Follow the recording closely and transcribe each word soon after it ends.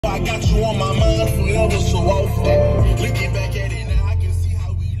I got you on my mind forever so often. Looking back at it now, I can see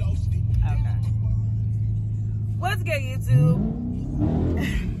how we lost it. Okay. What's good, YouTube?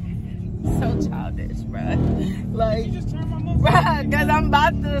 So childish, bruh. Like, you just turned my mother. Bruh, because I'm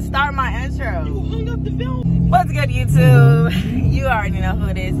about to start my intro. You hung up the film. What's good, YouTube? You already know who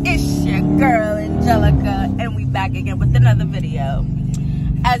it is. It's your girl, Angelica, and we back again with another video.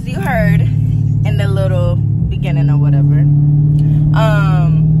 As you heard in the little beginning or whatever,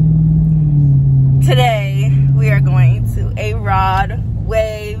 today we are going to a Rod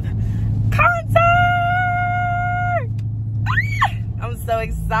Wave concert. I'm so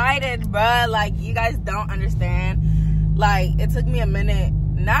excited, bruh. Like, you guys don't understand. Like, it took me a minute,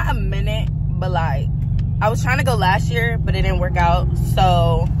 not a minute, but like, I was trying to go last year, but it didn't work out.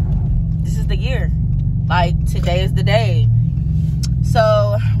 So this is the year. Like, today is the day.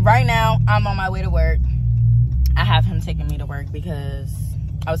 So right now I'm on my way to work. I have him taking me to work because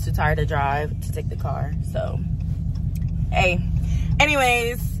I was too tired to drive to take the car. So, hey,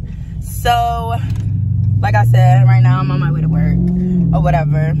 anyways, so like I said, right now I'm on my way to work or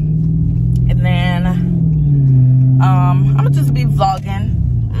whatever. And then I'm gonna just be vlogging.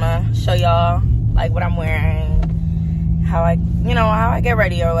 I'm gonna show y'all like what I'm wearing, how I get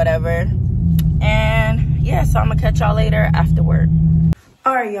ready or whatever. And yeah, so I'm gonna catch y'all later after work.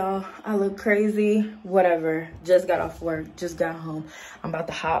 All right, y'all, I look crazy, whatever. Just got off work, just got home. I'm about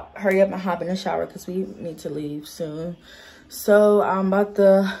to hurry up and hop in the shower because we need to leave soon. So I'm about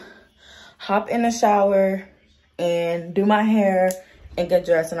to hop in the shower and do my hair and get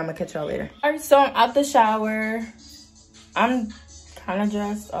dressed, and I'm gonna catch y'all later. All right, so I'm out the shower. I'm kind of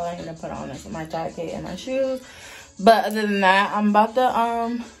dressed. All I need to put on is my jacket and my shoes. But other than that, I'm about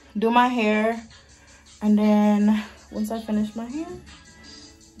to do my hair, and then once I finish my hair,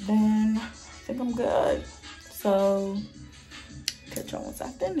 then I think I'm good. So catch y'all once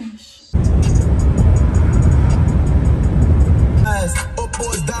I finish. Up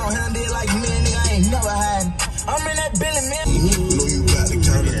boys down, handed like me, nigga, I ain't never had. I'm in that Billy, man. You know you got the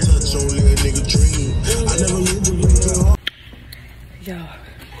kind of touch on little nigga dream. I never lived the way. Yo,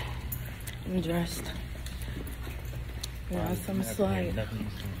 I'm dressed. Yeah, some slide.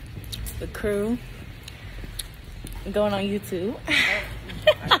 The crew going on YouTube.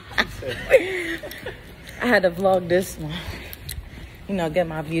 I had to vlog this one, you know, get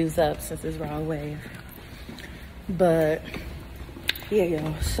my views up since it's Rod Wave. But yeah,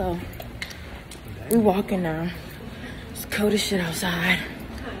 y'all, so we walking now. It's cold as shit outside,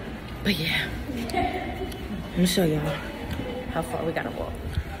 but yeah, let me show y'all how far we gotta walk.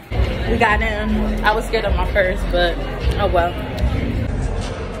 We got in. I was scared of my purse, but oh well.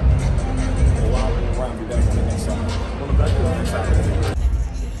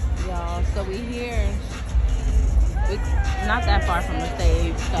 Y'all, so we here. We're not that far from the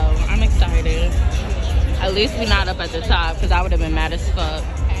stage, so I'm excited. At least we're not up at the top, because I would have been mad as fuck.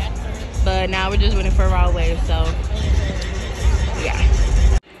 But now we're just waiting for Rod Wave, so yeah.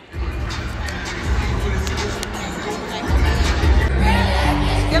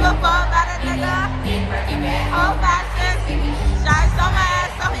 Give a fuck about it, nigga. Whole fashion. Shine so my ass,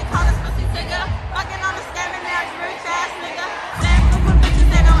 so he call us pussy nigga. Fucking on the scamming ass, rich ass nigga. Same group of bitches,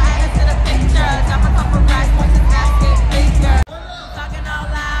 they don't add it to the picture. Drop a couple racks, once it's nasty, bigger. Talking all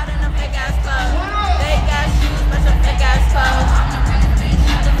loud in a big ass club. Big ass shoes, bunch of big ass clothes.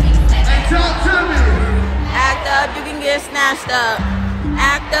 Talk to me. Act up, you can get snatched up.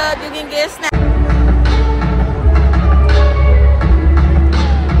 Act up, you can get snatched.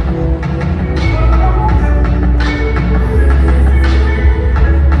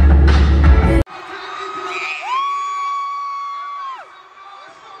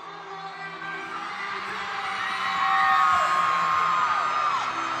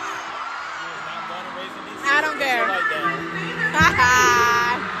 I don't care.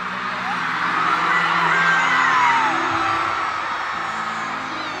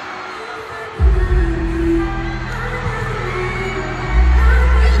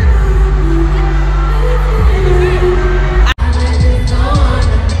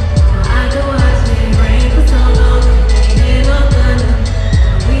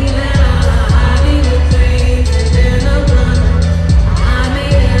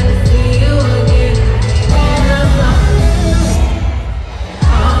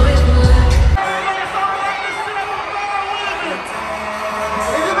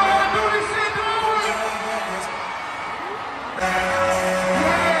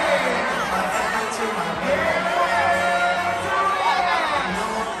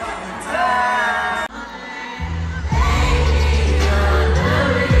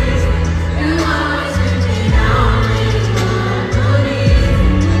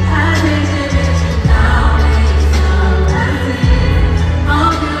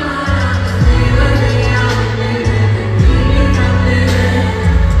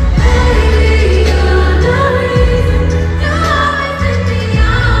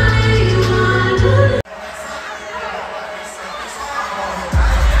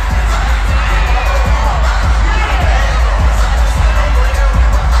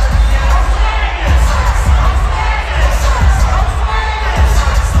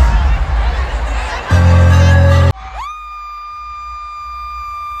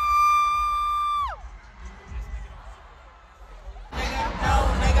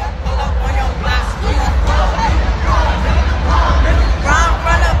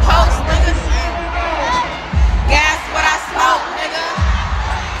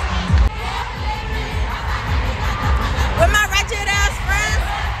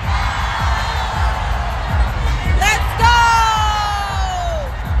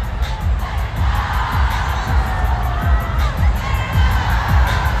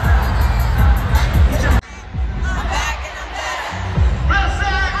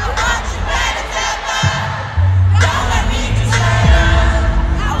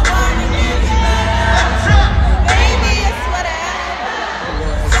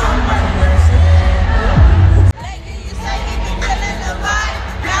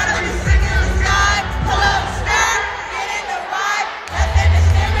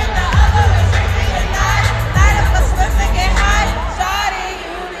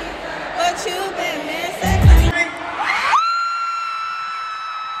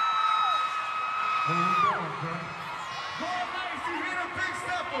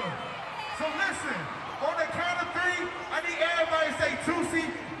 listen. On the count of 3, I need everybody to say Tootsie.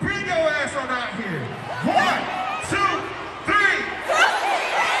 Bring your ass on out here. 1, 2, 3.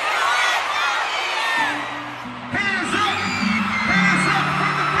 Hands up. Hands up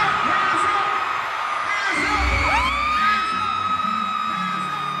from the back. Hands up. Hands up. Hands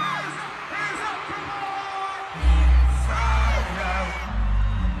up. Hands up. Come on. Inside out.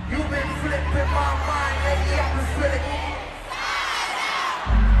 You've been flipping my mind, lately I've been feeling.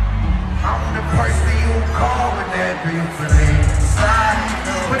 I'm the person you call when that bitch feeling inside.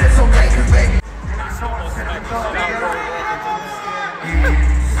 But it's okay, cause baby,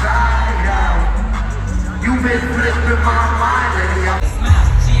 inside out. You've been flipping my mind, lately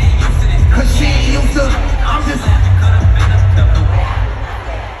cause she ain't used to, I'm just.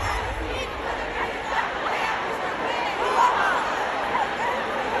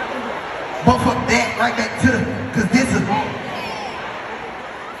 But fuck that, right back to the, cause this is.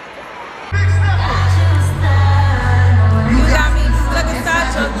 You got me stuck inside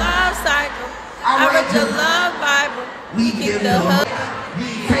your love cycle. I read your love Bible. We Keep give the the hook.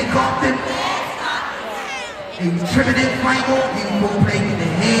 take off them. And you trimming it flank on, you won't make it the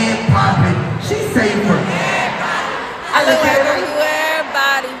hand popping. She safer. I look like you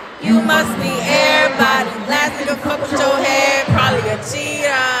everybody. You must be everybody. Last nigga fuck with your head, probably a cheater.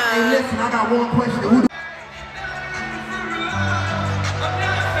 Hey, listen, I got one question. Who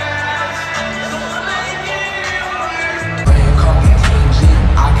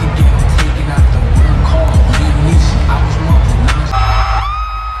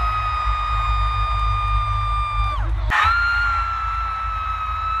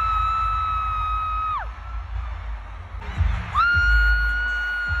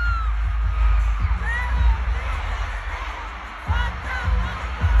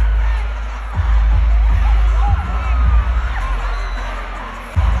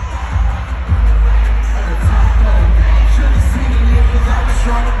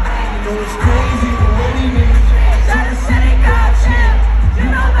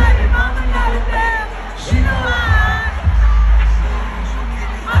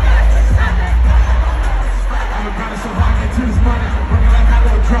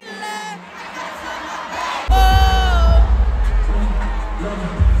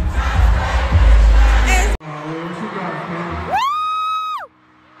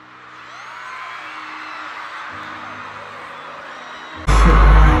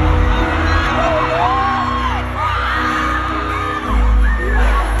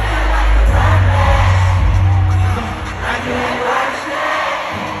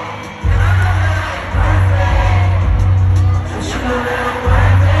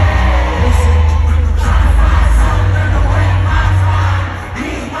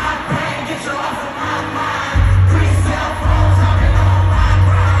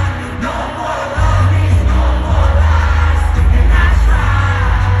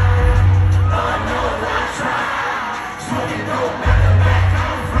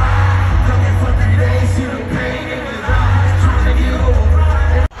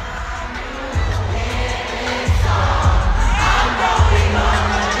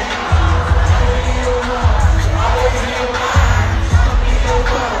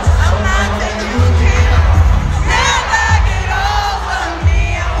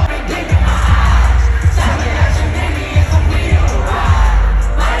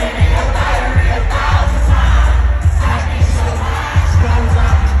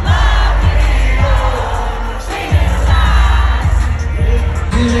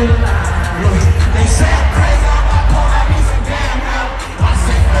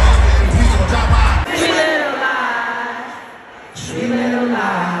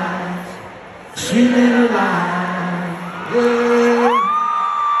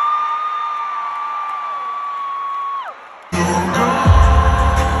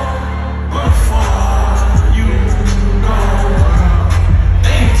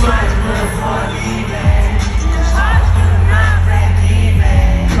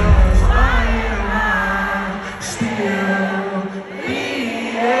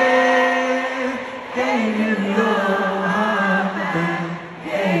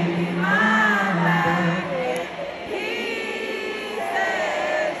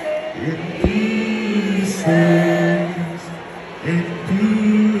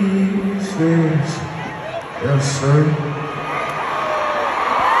Yes, sir.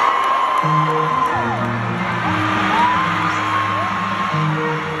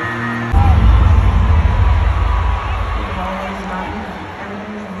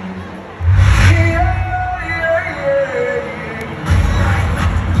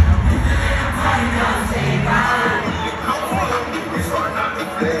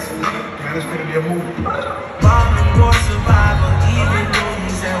 Let's man. It's gonna be a movie. Bombing war survivor, even though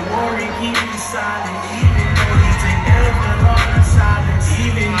he's at war and keep him silent, even though he take every long in silence,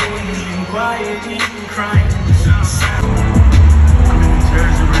 even though he's been quiet, he's been crying. I'm in New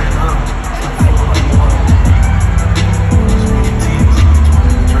Jersey right now.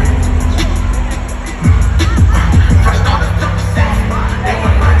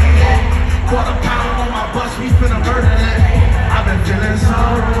 Quarter pound on my bus, we finna murder that. I've been feeling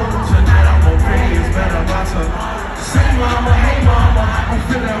sorrow. Tonight I'm gonna pray it's better about to say mama, hey mama. I'm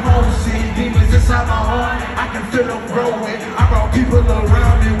feeling homesick, demons inside my heart. I can feel them growing. I brought people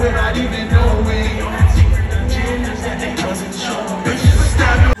around me without even knowing. Agendas that they wasn't showing. Bitches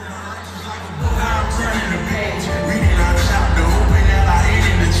stabbing. I'm turning the page, reading out the chapter, hoping that I ain't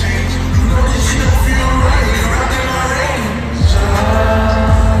in the change. You know this shit feel right, right in my range.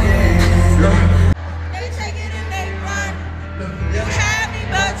 They take it and they run. You had me,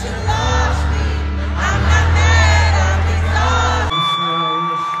 but you lost me. I'm not mad, I'm exhausted.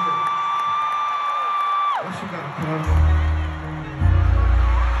 What you got, Carl?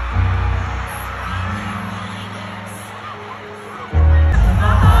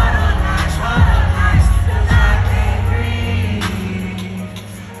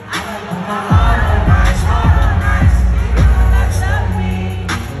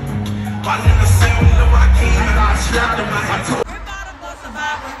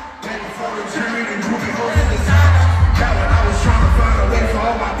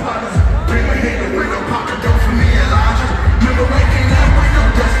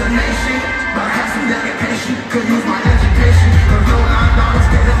 Could use my education, cause no $9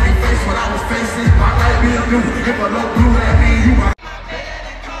 can help me face what I was facing. My life be a blue, if a low blue, that mean you my bed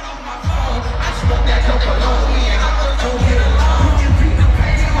and cut off my phone. I smoke that dope alone, me and I don't get along. You can beat the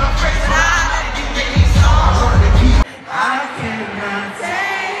pain in my face, but I like to get these songs. I learned to keep. I cannot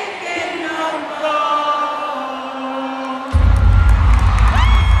take it no more.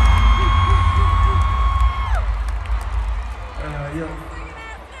 Yo.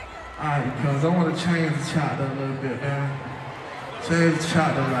 Alright, cuz I want to change the chapter a little bit, man. Change the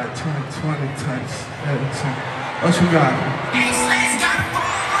chapter like 2020 types. What you got?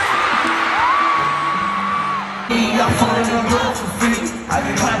 I'm falling in love for free. I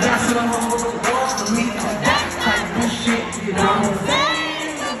can climb down to the whole walls for me. That type of shit, you know.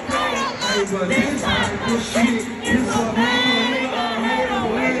 Hey, but this type of shit is for me.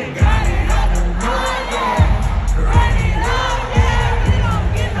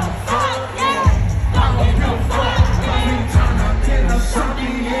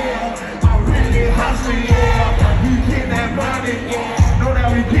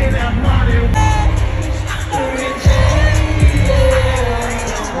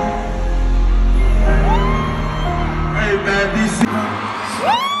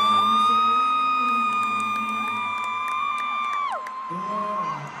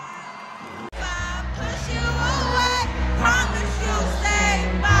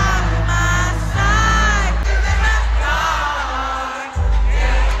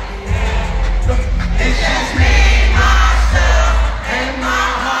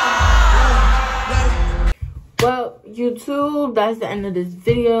 YouTube, that's the end of this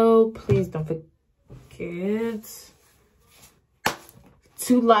video. Please don't forget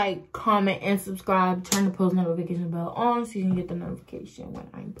to like, comment, and subscribe. Turn the post notification bell on so you can get the notification when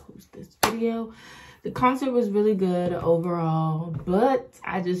I post this video. The concert was really good overall, but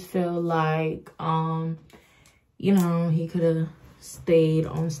I just feel like you know, he could have stayed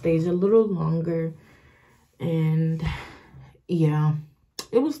on stage a little longer, and yeah,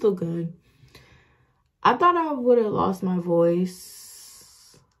 it was still good. I thought I would have lost my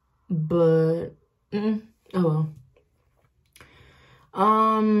voice, but oh well.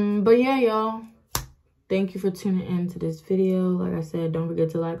 But yeah, y'all, thank you for tuning in to this video. Like I said, don't forget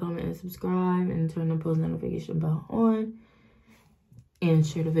to like, comment, and subscribe, and turn the post notification bell on, and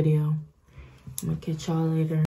share the video. I'm gonna catch y'all later.